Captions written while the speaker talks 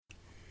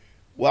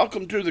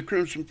Welcome to the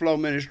Crimson Flow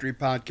Ministry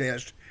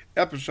Podcast,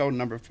 episode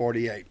number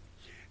 48.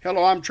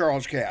 Hello, I'm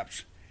Charles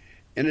Capps.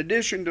 In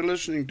addition to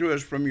listening to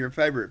us from your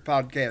favorite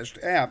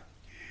podcast app,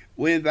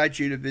 we invite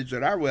you to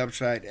visit our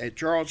website at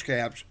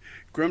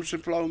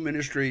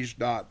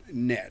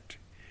charlescappscrimsonflowministries.net.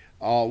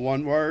 All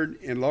one word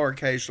in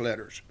lowercase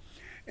letters.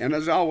 And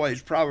as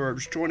always,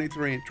 Proverbs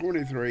 23 and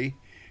 23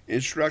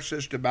 instructs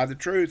us to buy the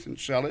truth and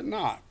sell it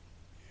not.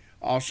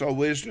 Also,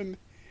 wisdom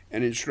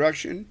and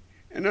instruction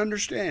and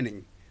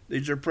understanding.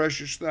 These are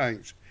precious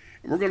things.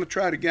 And we're going to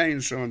try to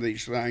gain some of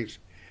these things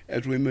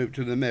as we move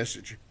to the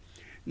message.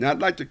 Now, I'd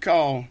like to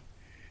call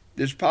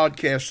this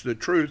podcast The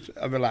Truth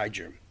of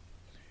Elijah.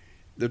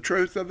 The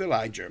Truth of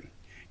Elijah.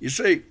 You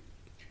see,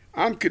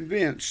 I'm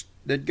convinced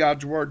that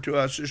God's word to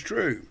us is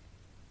true.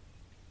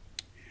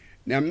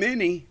 Now,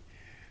 many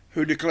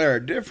who declare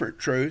a different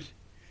truth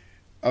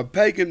of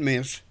pagan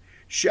myths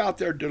shout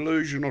their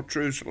delusional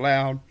truths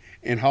loud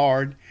and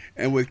hard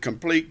and with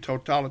complete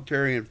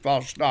totalitarian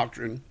false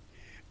doctrine,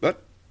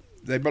 but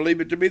they believe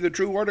it to be the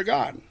true word of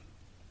God.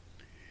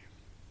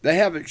 They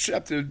have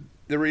accepted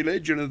the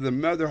religion of the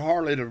mother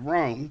harlot of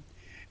Rome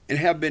and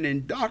have been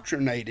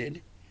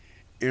indoctrinated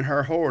in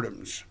her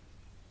whoredoms.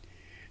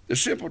 The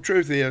simple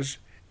truth is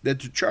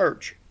that the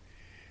church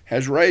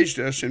has raised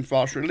us in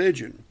false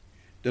religion,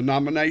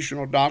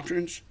 denominational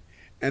doctrines,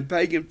 and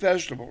pagan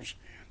festivals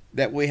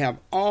that we have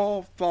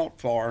all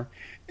fought for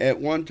at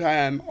one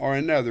time or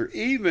another,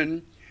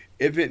 even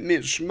if it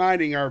meant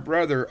smiting our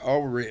brother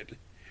over it,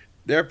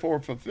 therefore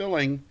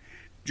fulfilling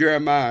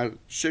Jeremiah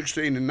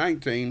 16 and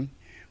 19,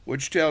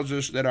 which tells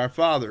us that our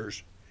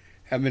fathers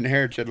have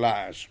inherited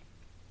lies.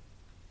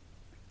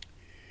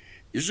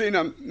 You see,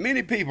 now,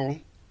 many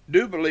people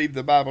do believe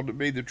the Bible to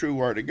be the true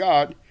word of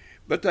God,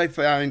 but they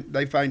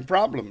find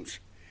problems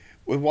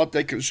with what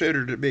they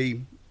consider to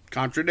be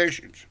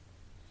contradictions.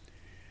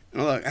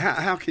 Now look,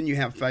 how can you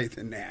have faith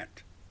in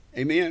that?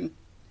 Amen?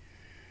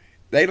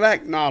 They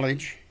lack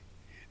knowledge.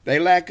 They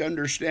lack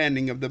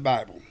understanding of the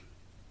Bible.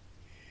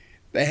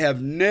 They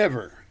have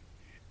never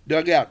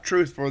dug out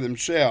truth for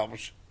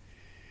themselves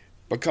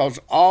because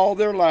all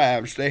their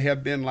lives they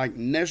have been like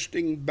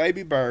nesting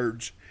baby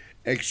birds,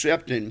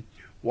 accepting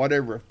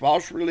whatever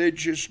false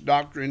religious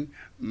doctrine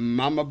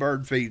mama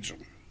bird feeds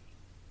them.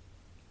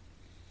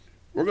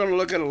 We're going to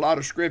look at a lot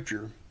of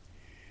scripture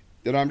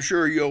that I'm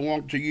sure you'll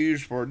want to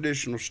use for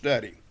additional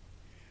study.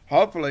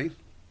 Hopefully,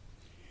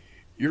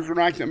 you can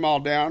write them all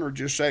down or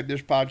just save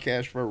this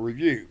podcast for a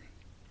review.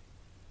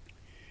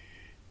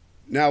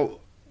 Now,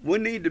 we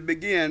need to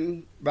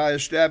begin by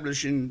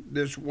establishing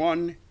this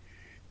one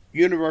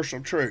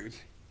universal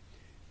truth.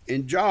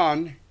 In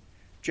John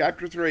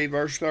chapter 3,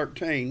 verse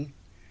 13,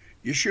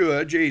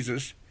 Yeshua,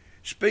 Jesus,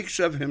 speaks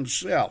of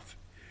himself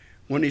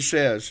when he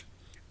says,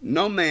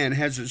 "No man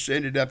has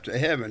ascended up to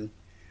heaven,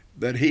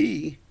 but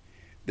he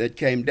that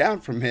came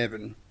down from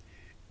heaven,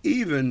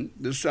 even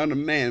the Son of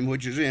Man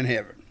which is in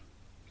heaven."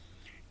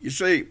 You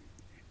see,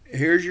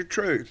 here's your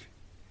truth.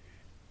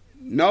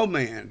 No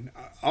man,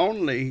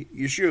 only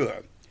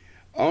Yeshua,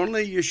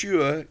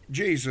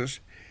 Jesus,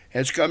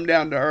 has come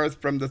down to earth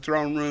from the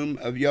throne room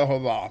of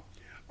Yehovah,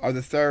 or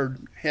the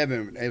third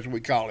heaven as we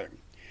call it,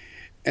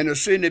 and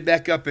ascended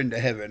back up into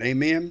heaven.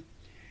 Amen?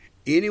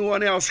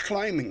 Anyone else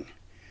claiming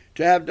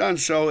to have done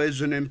so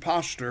is an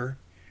impostor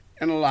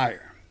and a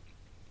liar.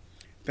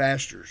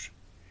 Pastors,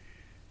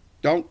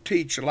 don't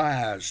teach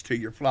lies to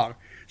your flock.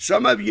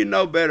 Some of you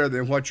know better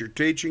than what you're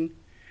teaching,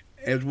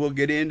 as we'll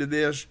get into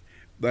this,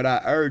 but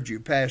I urge you,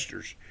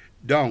 pastors,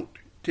 don't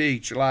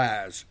teach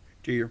lies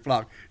to your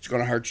flock. It's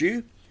going to hurt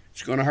you.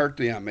 It's going to hurt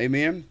them.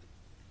 Amen?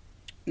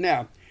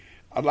 Now,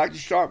 I'd like to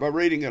start by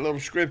reading a little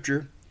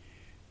scripture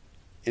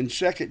in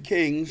 2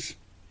 Kings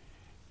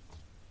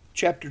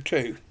chapter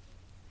 2.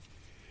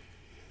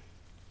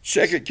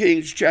 2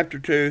 Kings chapter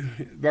 2,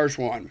 verse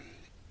 1.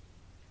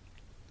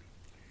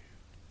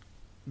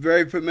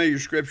 Very familiar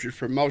scriptures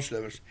for most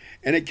of us.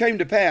 "And it came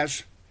to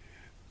pass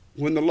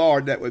when the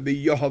Lord," that would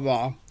be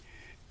Yehovah,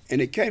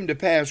 "and it came to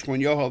pass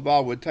when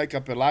Yehovah would take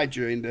up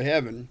Elijah into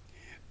heaven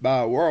by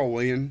a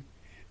whirlwind,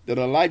 that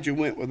Elijah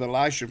went with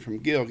Elisha from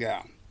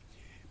Gilgal.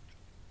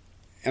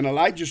 And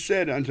Elijah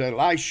said unto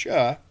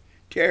Elisha,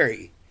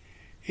 Tarry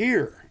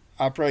here,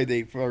 I pray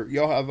thee, for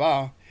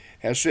Yehovah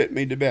has sent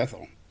me to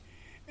Bethel.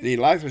 And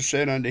Elisha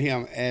said unto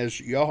him, As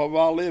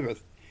Yehovah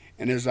liveth,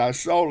 and as thy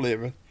soul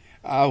liveth,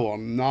 I will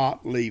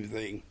not leave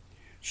thee.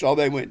 So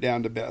they went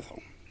down to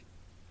Bethel.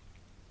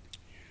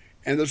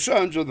 And the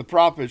sons of the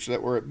prophets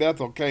that were at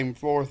Bethel came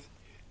forth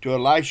to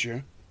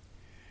Elisha,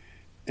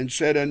 and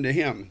said unto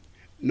him,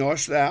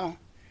 Knowest thou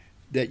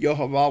that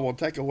Yehovah will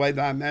take away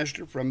thy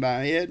master from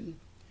thy head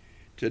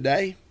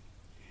today?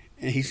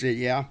 And he said,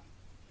 Yeah,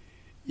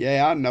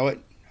 I know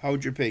it.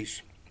 Hold your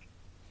peace.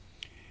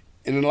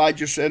 And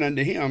Elijah said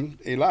unto him,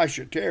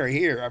 Elisha, tarry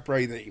here, I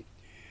pray thee,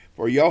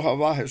 for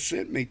Yehovah has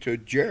sent me to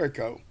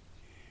Jericho.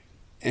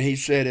 And he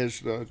said,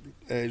 As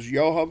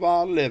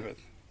Yehovah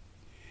liveth,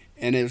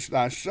 and as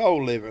thy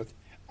soul liveth,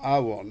 I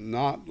will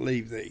not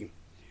leave thee.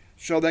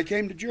 So they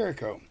came to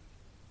Jericho.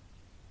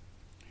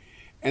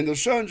 And the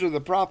sons of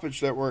the prophets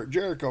that were at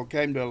Jericho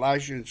came to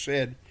Elisha and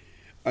said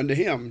unto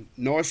him,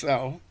 Knowest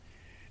thou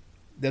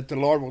that the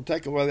Lord will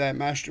take away thy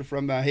master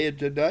from thy head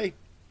today?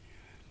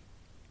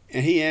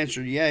 And he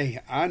answered, Yea,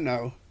 I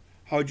know.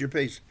 Hold your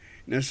peace.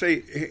 Now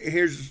see,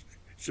 here's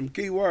some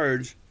key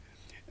words.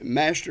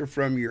 Master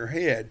from your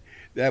head.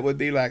 That would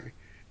be like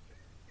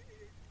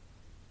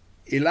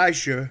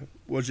Elisha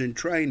was in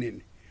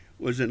training,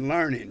 was in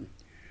learning,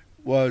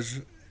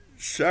 was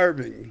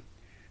serving.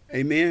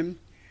 Amen?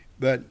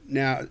 But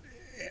now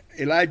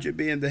Elijah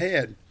being the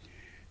head.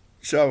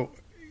 So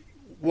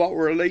what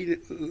we're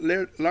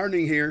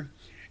learning here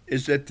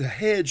is that the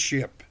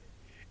headship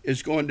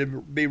is going to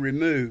be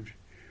removed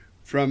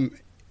from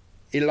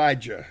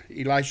Elisha.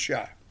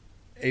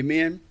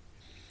 Amen?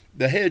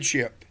 The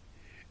headship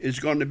is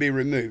going to be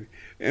removed.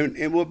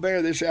 And we'll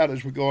bear this out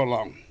as we go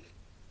along.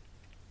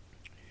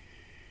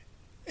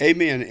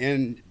 Amen.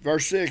 In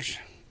verse 6,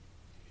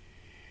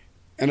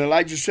 and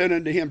Elijah said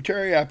unto him,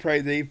 Tarry, I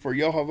pray thee, for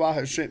Jehovah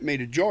has sent me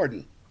to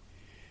Jordan.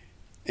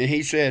 And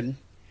he said,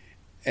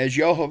 As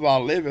Jehovah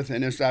liveth,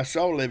 and as thy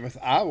soul liveth,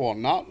 I will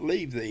not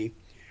leave thee.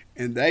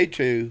 And they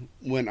two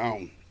went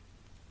on.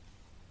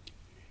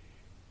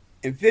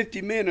 And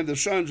 50 men of the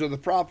sons of the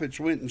prophets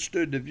went and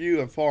stood to view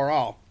afar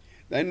off.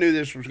 They knew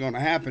this was going to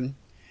happen.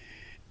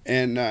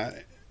 And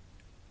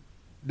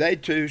they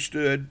too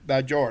stood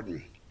by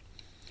Jordan.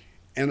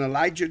 And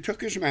Elijah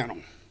took his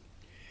mantle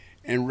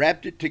and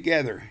wrapped it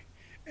together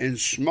and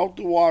smote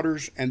the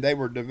waters, and they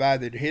were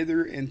divided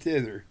hither and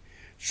thither,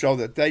 so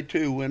that they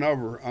too went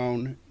over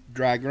on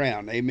dry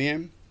ground.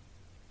 Amen?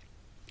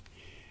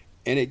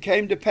 And it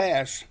came to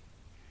pass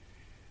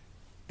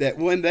that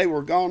when they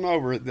were gone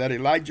over, that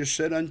Elijah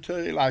said unto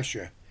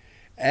Elisha,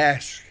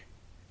 Ask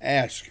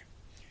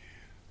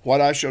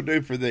what I shall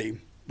do for thee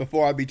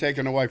before I be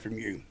taken away from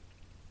you.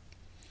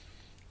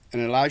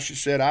 And Elisha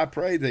said, I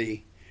pray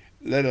thee,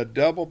 let a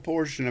double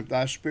portion of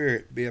thy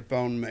spirit be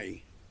upon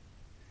me.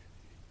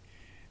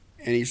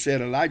 And he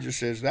said, Elijah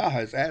says, Thou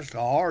hast asked a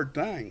hard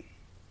thing.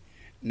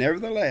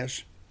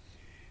 Nevertheless,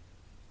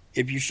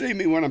 if you see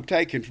me when I'm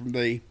taken from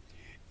thee,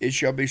 it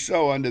shall be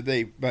so unto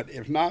thee. But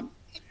if not,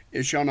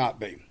 it shall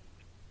not be.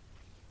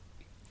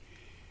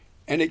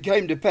 And it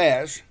came to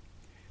pass,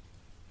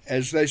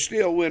 as they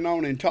still went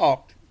on and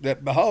talked,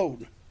 that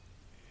behold,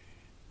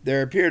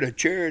 there appeared a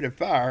chariot of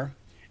fire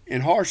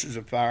and horses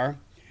of fire,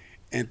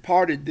 and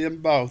parted them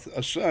both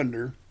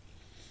asunder,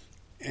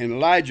 and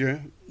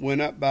Elijah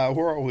went up by a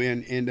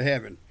whirlwind into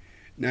heaven.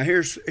 Now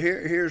here's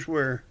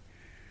where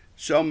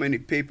so many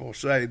people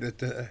say that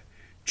the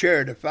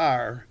chariot of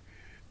fire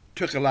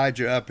took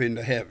Elijah up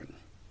into heaven.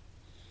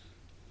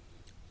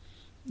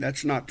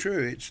 That's not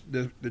true. It's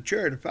the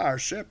chariot of fire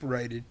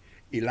separated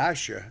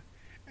Elisha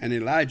and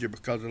Elijah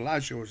because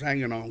Elisha was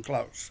hanging on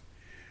close.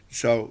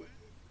 So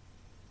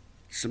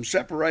some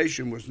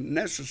separation was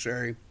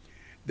necessary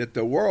that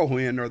the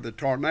whirlwind or the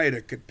tornado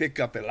could pick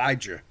up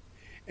Elijah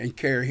and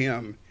carry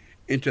him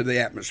into the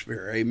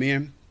atmosphere.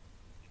 Amen?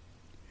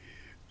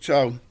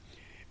 So,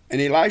 and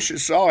Elisha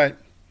saw it,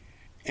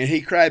 and he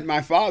cried,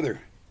 my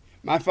father,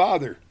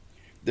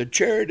 the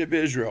chariot of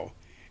Israel,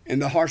 and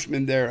the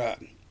horsemen thereof.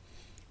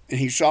 And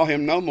he saw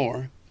him no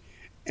more,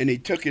 and he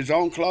took his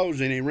own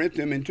clothes, and he rent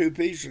them in two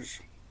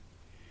pieces.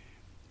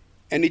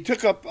 And he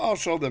took up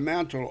also the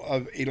mantle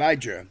of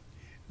Elijah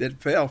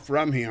that fell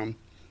from him,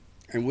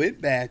 and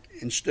went back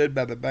and stood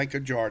by the bank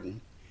of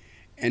Jordan.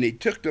 And he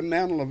took the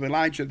mantle of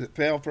Elijah that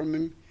fell from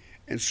him,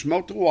 and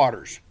smote the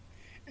waters,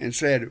 and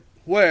said,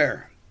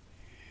 Where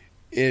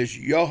is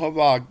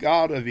Jehovah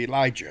God of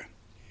Elijah?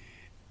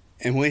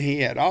 And when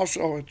he had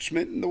also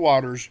smitten the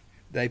waters,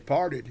 they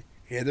parted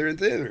hither and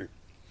thither.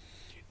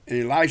 And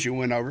Elijah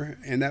went over,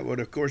 and that would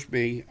of course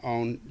be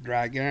on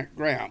dry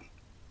ground.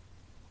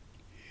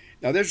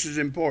 Now this is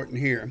important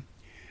here.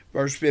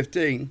 Verse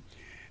 15,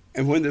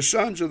 And when the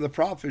sons of the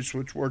prophets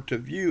which were to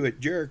view at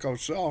Jericho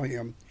saw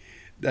him,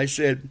 they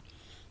said,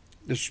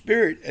 The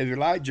spirit of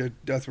Elijah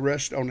doth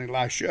rest on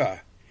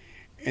Elisha.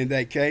 And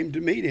they came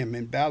to meet him,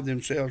 and bowed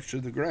themselves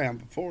to the ground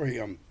before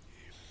him.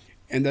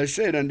 And they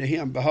said unto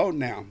him, Behold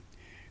now,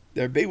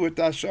 there be with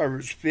thy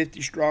servants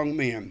 50 strong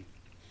men.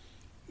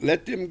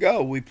 Let them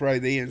go, we pray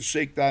thee, and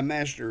seek thy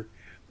master,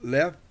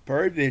 lest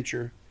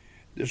peradventure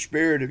the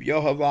spirit of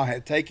Jehovah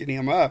hath taken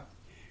him up,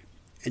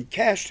 and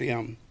cast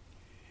him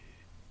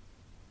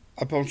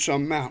upon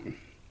some mountain,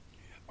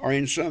 or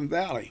in some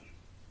valley.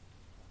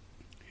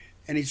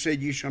 And he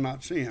said, Ye shall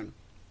not sin.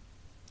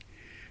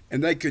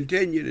 And they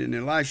continued, and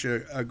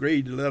Elisha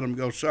agreed to let them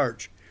go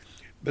search.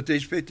 But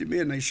these 50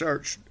 men, they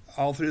searched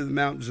all through the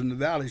mountains and the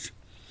valleys,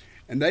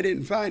 and they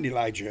didn't find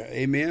Elijah.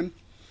 Amen?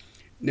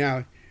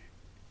 Now,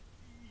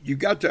 you've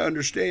got to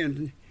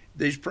understand,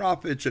 these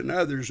prophets and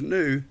others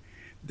knew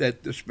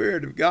that the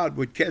Spirit of God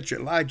would catch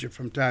Elijah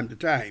from time to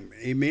time.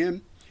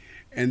 Amen?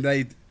 And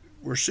they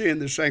were seeing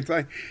the same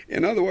thing.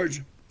 In other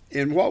words,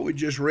 in what we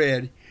just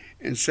read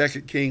in 2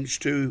 Kings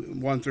 2,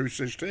 1 through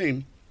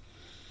 16,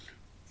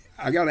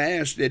 I got to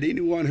ask, did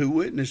anyone who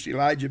witnessed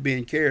Elijah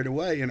being carried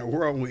away in a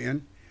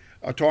whirlwind,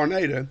 a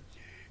tornado,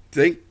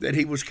 think that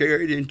he was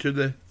carried into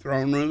the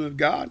throne room of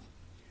God?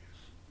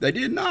 They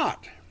did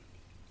not.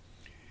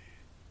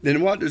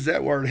 Then what does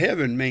that word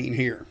heaven mean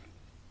here?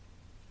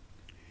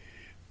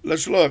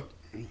 Let's look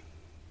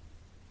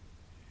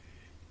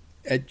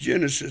at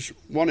Genesis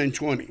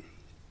 1:20.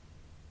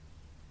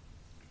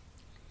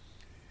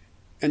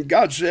 And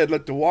God said,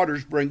 let the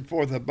waters bring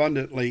forth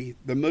abundantly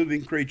the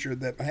moving creature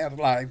that hath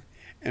life,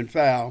 and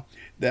fowl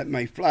that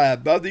may fly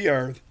above the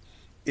earth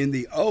in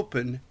the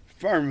open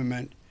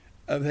firmament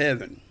of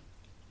heaven.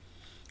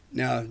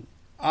 Now,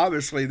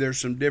 obviously, there's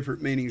some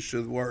different meanings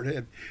to the word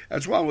heaven.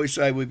 That's why we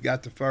say we've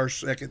got the first,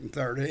 second, and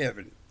third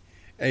heaven.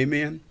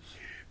 Amen?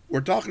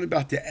 We're talking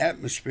about the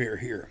atmosphere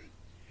here.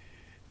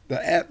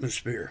 The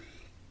atmosphere.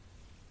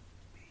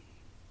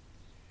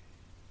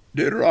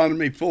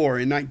 Deuteronomy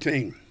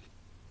 4:19.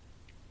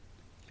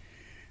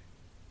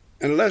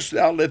 Unless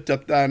thou lift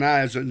up thine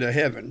eyes unto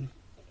heaven,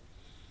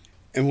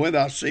 and when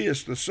thou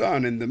seest the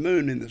sun and the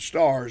moon and the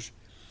stars,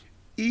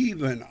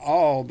 even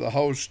all the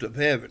host of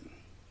heaven,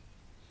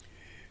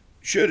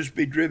 shouldest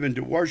be driven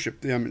to worship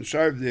them and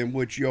serve them,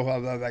 which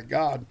Jehovah thy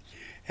God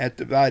hath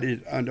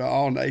divided unto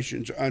all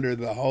nations under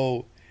the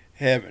whole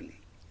heaven.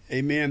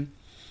 Amen.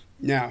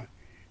 Now,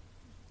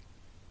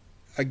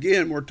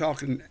 again, we're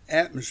talking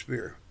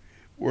atmosphere.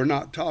 We're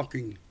not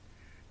talking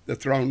the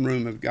throne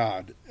room of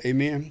God.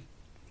 Amen.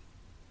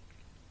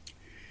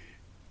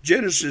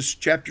 Genesis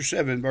chapter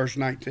 7, verse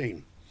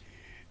 19.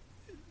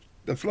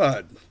 The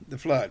flood.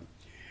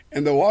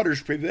 And the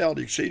waters prevailed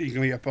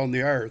exceedingly upon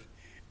the earth,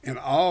 and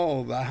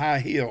all the high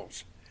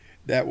hills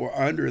that were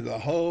under the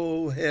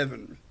whole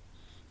heaven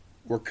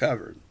were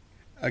covered.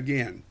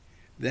 Again,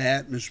 the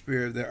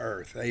atmosphere of the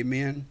earth.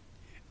 Amen.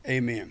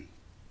 Amen.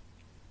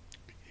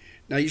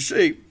 Now you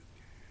see,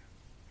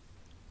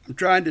 I'm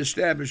trying to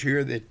establish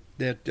here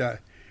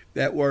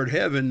that word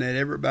heaven, that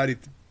everybody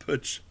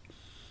puts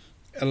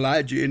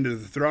Elijah into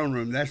the throne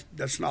room.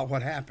 That's not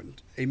what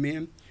happened.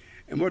 Amen.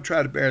 And we'll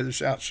try to bear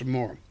this out some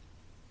more.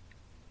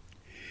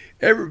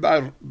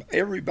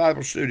 Every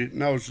Bible student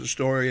knows the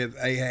story of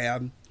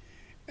Ahab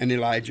and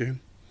Elijah,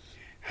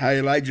 how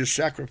Elijah's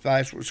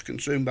sacrifice was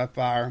consumed by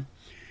fire,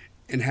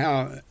 and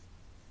how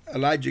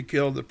Elijah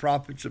killed the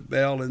prophets of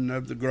Baal and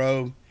of the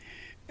grove,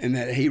 and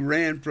that he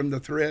ran from the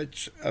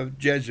threats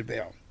of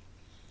Jezebel.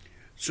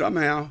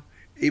 Somehow,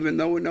 even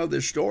though we know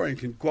this story and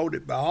can quote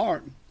it by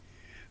heart,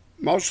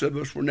 most of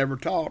us were never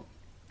taught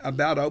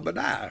about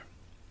Obadiah.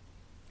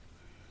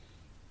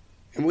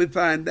 And we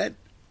find that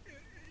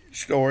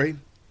story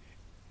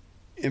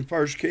in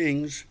 1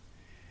 Kings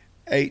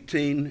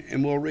 18,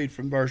 and we'll read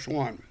from verse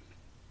 1.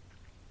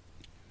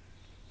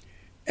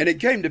 And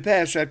it came to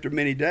pass after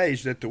many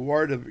days that the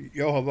word of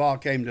Jehovah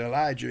came to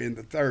Elijah in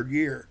the 3rd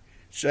year,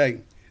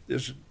 saying,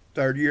 this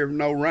 3rd year of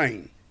no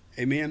rain,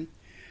 amen,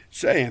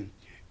 saying,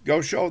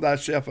 go show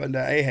thyself unto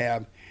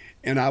Ahab,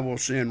 and I will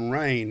send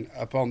rain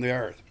upon the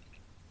earth.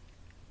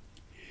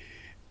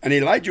 And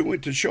Elijah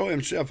went to show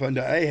himself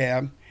unto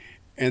Ahab,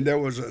 and there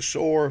was a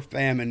sore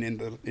famine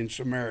in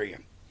Samaria.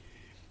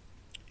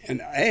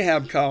 And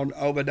Ahab called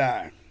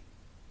Obadiah,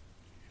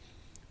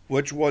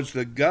 which was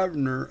the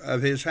governor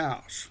of his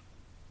house.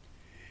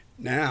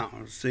 Now,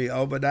 see,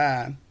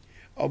 Obadiah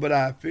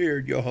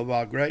feared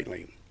Jehovah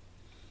greatly.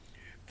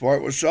 For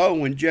it was so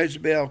when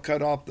Jezebel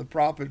cut off the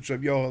prophets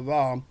of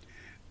Jehovah,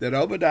 that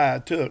Obadiah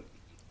took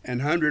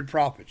 100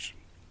 prophets,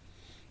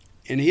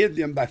 and hid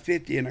them by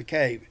 50 in a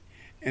cave,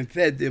 and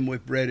fed them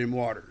with bread and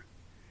water.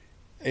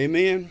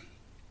 Amen.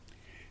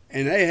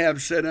 And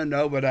Ahab said unto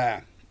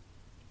Obadiah,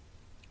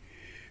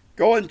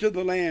 go into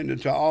the land,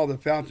 and to all the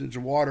fountains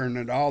of water, and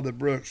unto all the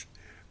brooks,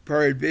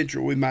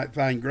 peradventure we might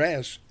find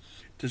grass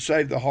to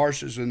save the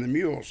horses and the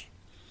mules.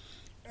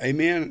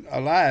 Amen.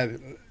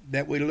 Alive,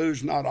 that we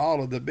lose not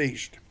all of the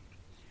beast.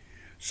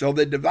 So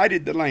they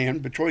divided the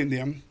land between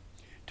them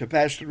to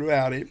pass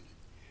throughout it.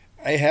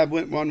 Ahab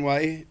went one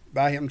way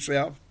by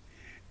himself,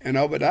 and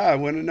Obadiah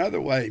went another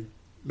way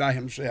by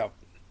himself.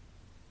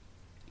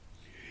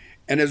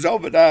 And as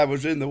Obadiah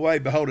was in the way,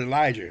 behold,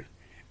 Elijah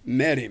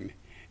met him,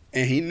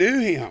 and he knew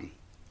him.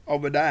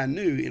 Obadiah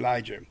knew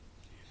Elijah,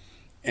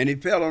 and he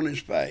fell on his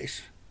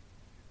face.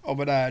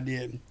 Obadiah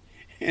did.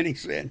 And he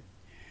said,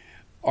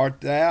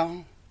 art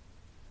thou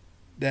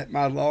that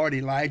my Lord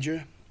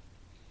Elijah?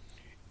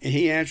 And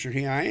he answered,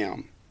 here I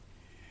am.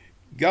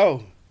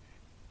 Go,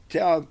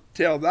 tell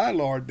thy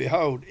Lord,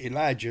 behold,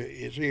 Elijah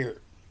is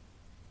here.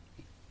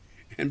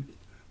 And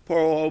poor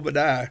old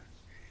Obadiah,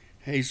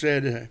 he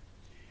said,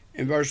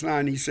 in verse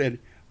 9, he said,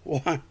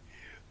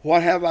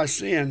 what have I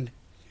sinned,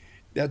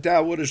 that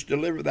thou wouldest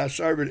deliver thy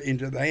servant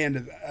into the hand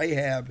of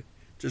Ahab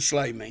to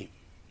slay me?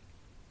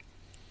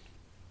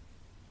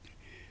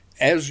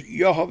 As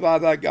Jehovah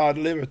thy God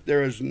liveth,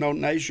 there is no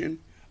nation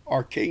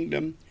or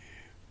kingdom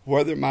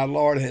whether my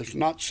Lord has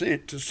not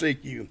sent to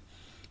seek you.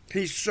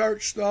 He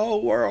searched the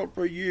whole world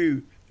for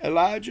you,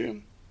 Elijah.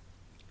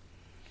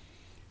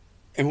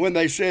 And when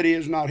they said he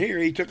is not here,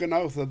 he took an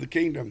oath of the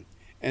kingdom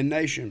and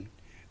nation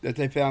that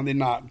they found thee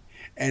not.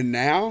 And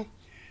now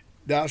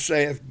thou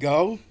sayest,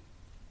 go.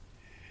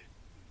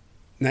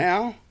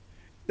 Now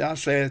thou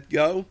sayest,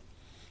 Go,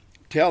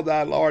 tell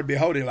thy Lord,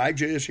 behold,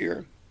 Elijah is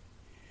here.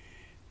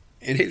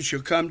 And it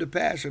shall come to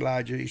pass,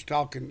 Elijah, he's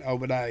talking,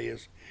 Obadiah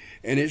is,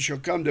 and it shall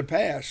come to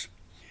pass,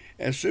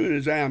 as soon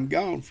as I am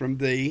gone from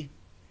thee,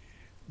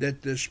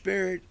 that the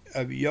Spirit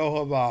of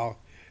Jehovah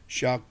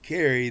shall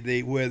carry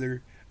thee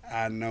whither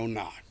I know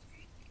not.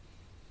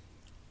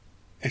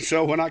 And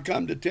so when I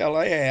come to tell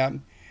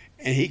Ahab,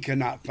 and he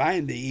cannot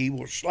find thee, he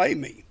will slay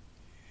me.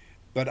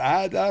 But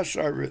I, thy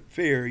servant,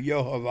 fear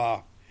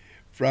Jehovah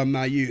from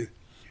my youth.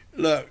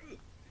 Look,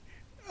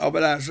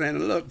 Obadiah saying,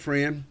 look,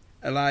 friend,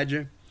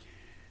 Elijah,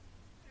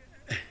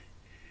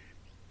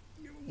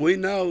 we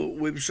know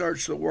we've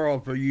searched the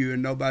world for you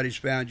and nobody's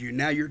found you.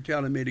 Now you're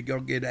telling me to go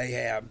get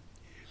Ahab.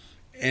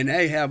 And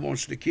Ahab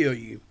wants to kill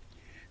you.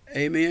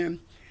 Amen?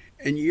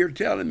 And you're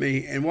telling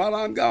me, and while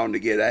I'm gone to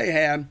get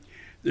Ahab,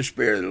 the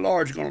Spirit of the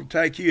Lord's going to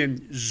take you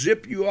and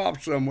zip you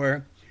off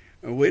somewhere,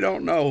 and we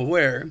don't know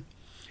where.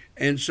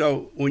 And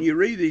so when you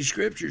read these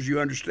scriptures, you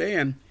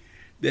understand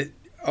that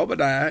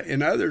Obadiah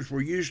and others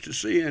were used to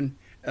seeing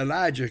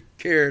Elijah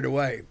carried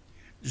away,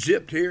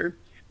 zipped here,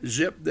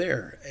 zipped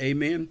there.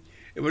 Amen?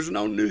 It was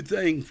no new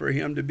thing for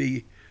him to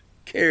be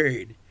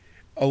carried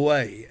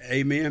away.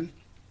 Amen?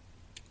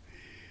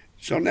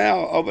 So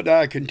now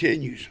Obadiah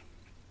continues.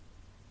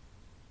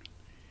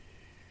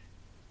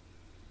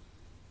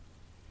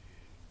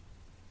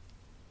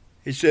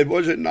 He said,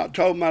 was it not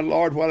told my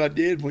Lord what I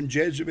did when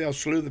Jezebel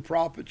slew the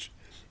prophets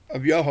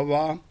of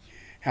Jehovah,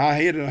 how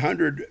I hid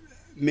 100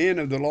 men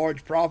of the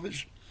Lord's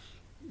prophets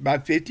by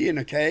 50 in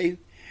a cave,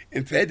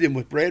 and fed them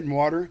with bread and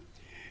water?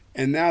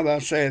 And now thou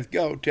sayest,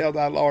 Go, tell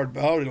thy Lord,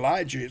 behold,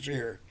 Elijah is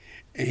here,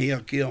 and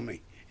he'll kill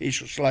me. He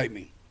shall slay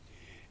me.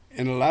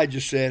 And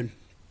Elijah said,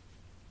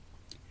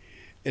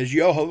 As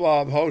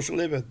Jehovah of hosts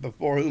liveth,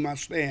 before whom I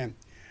stand,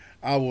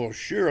 I will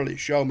surely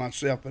show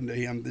myself unto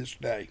him this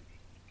day.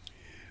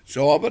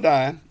 So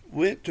Obadiah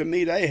went to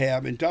meet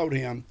Ahab and told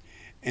him,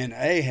 and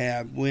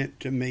Ahab went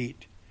to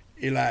meet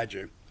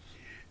Elijah.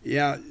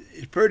 Yeah,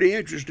 it's pretty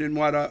interesting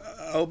what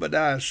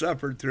Obadiah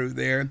suffered through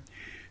there,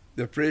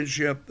 the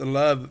friendship, the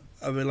love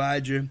of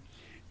Elijah,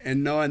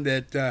 and knowing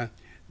that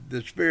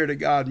the Spirit of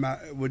God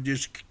would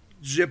just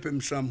zip him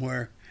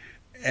somewhere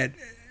at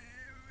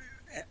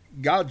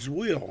God's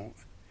will.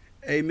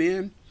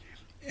 Amen.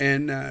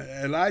 And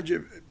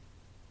Elijah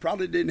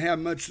probably didn't have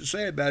much to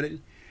say about it.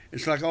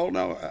 It's like, oh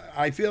no,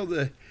 I feel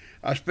the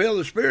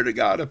Spirit of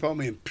God upon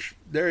me, and psh,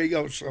 there he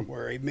goes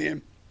somewhere.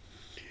 Amen.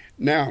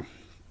 Now,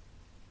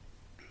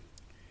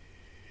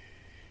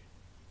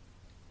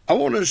 I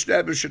want to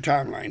establish a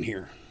timeline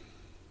here.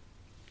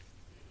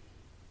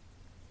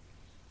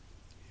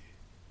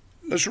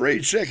 Let's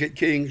read 2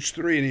 Kings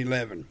 3 and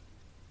 11.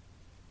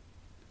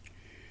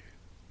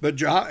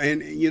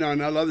 And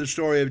I love the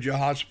story of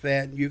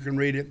Jehoshaphat. You can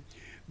read it.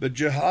 But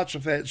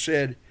Jehoshaphat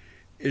said,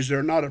 Is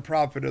there not a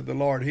prophet of the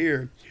Lord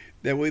here,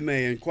 that we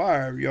may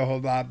inquire of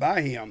Jehovah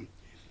by him?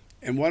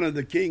 And one of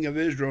the king of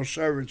Israel's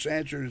servants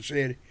answered and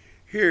said,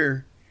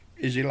 Here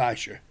is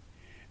Elisha,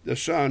 the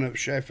son of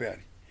Shaphat,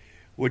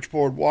 which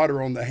poured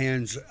water on the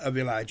hands of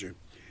Elijah.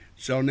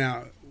 So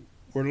now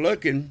we're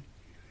looking,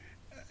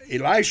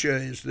 Elisha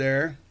is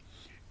there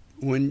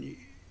when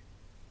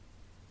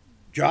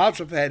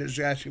Jehoshaphat is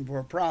asking for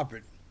a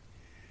prophet.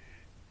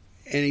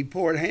 And he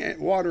poured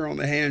water on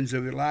the hands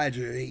of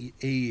Elijah.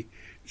 He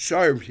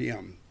served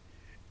him.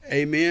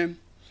 Amen.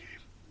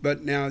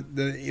 But now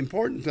the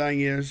important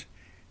thing is,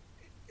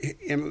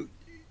 in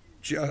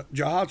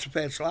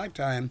Jehoshaphat's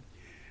lifetime,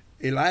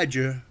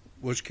 Elijah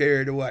was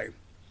carried away.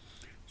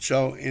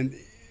 So,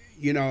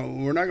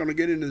 we're not going to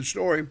get into the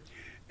story,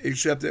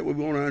 except that we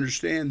want to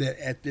understand that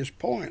at this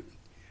point,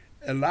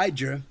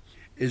 Elijah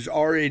is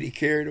already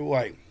carried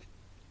away.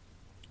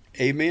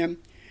 Amen.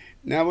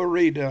 Now we'll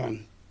read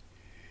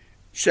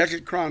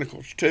 2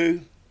 Chronicles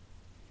 2.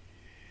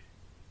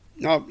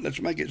 No, let's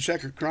make it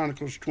 2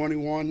 Chronicles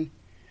 21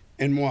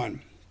 and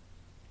 1.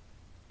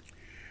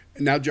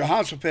 Now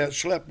Jehoshaphat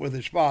slept with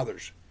his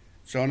fathers.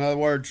 So in other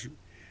words,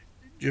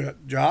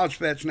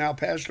 Jehoshaphat's now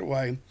passed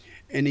away,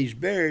 and he's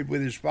buried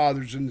with his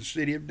fathers in the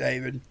city of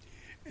David.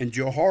 And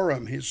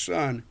Jehoram, his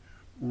son,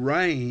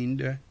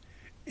 reigned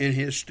in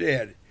his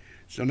stead.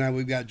 So now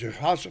we've got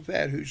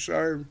Jehoshaphat who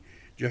served,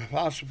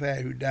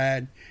 Jehoshaphat who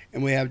died,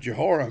 and we have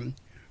Jehoram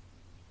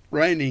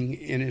reigning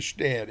in his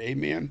stead.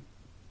 Amen.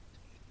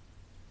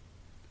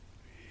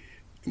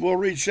 We'll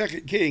read 2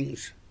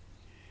 Kings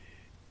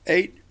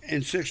 8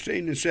 and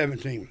 16 and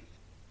 17.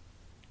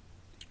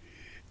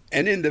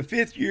 And in the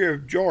 5th year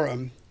of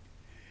Joram,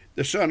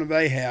 the son of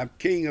Ahab,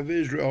 king of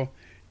Israel,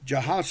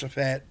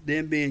 Jehoshaphat,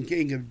 then being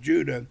king of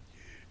Judah,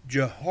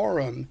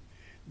 Jehoram,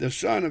 the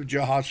son of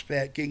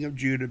Jehoshaphat, king of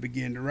Judah,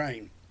 began to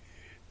reign.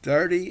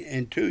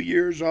 32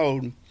 years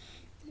old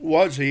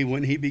was he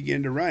when he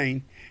began to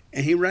reign,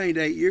 and he reigned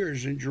 8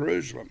 years in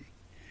Jerusalem.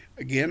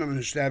 Again, I'm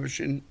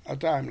establishing a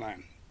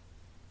timeline.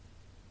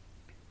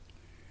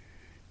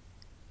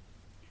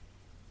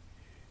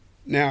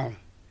 Now,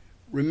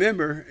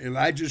 remember,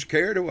 Elijah's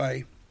carried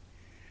away.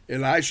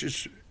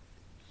 Elisha's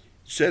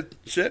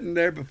sitting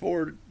there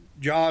before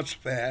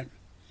Jehoshaphat,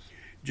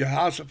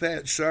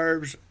 Jehoshaphat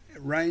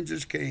reigns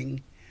as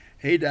king.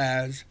 He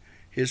dies.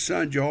 His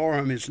son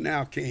Jehoram is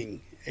now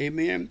king.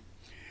 Amen.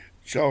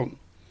 So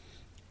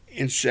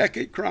in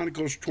 2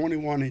 Chronicles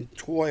 21 and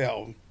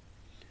 12,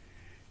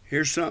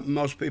 here's something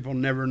most people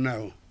never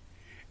know.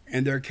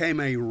 And there came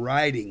a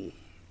writing,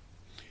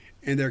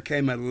 and there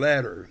came a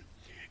letter,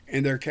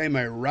 and there came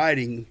a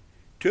writing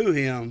to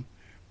him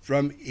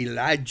from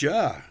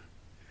Elijah,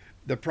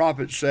 the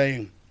prophet,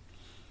 saying,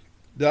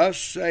 Thus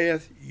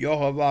saith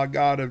Jehovah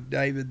God of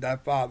David thy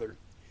father,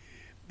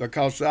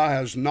 because thou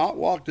hast not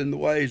walked in the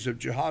ways of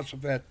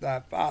Jehoshaphat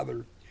thy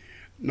father,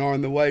 nor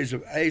in the ways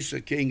of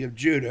Asa king of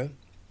Judah.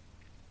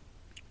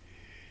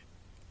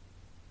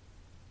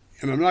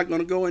 And I'm not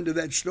going to go into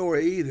that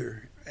story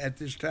either at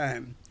this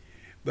time.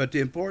 But the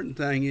important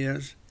thing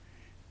is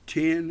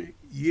 10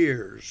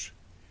 years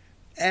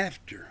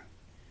after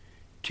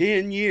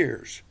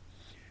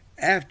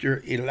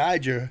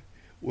Elijah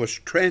was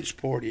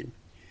transported,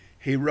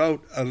 he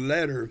wrote a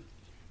letter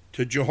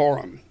to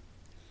Jehoram.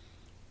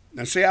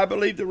 Now see, I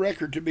believe the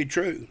record to be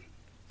true.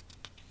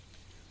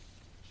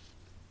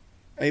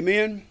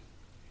 Amen?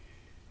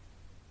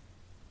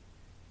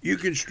 You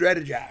can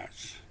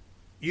strategize,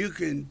 you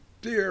can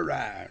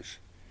theorize,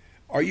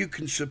 or you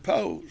can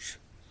suppose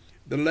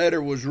the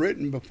letter was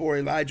written before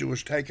Elijah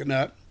was taken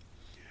up,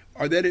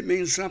 or that it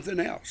means something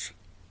else.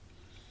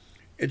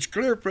 It's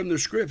clear from the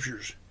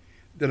scriptures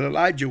that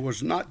Elijah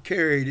was not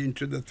carried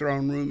into the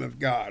throne room of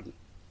God,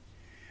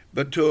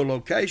 but to a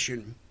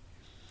location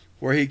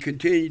where he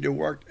continued to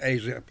work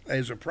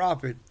as a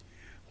prophet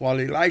while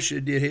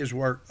Elisha did his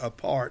work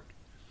apart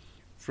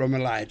from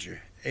Elijah.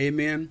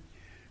 Amen?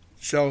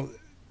 So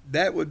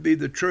that would be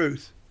the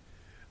truth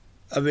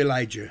of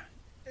Elijah.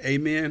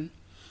 Amen?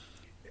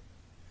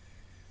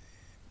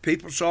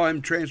 People saw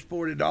him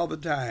transported all the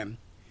time,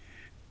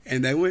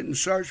 and they went and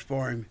searched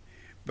for him,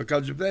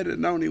 because if they'd have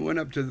known he went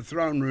up to the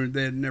throne room,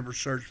 they'd never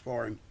searched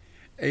for him.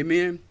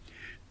 Amen?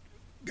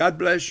 God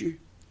bless you.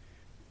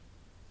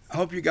 I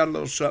hope you got a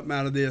little something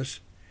out of this.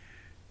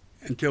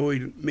 Until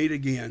we meet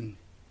again,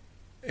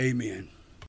 amen.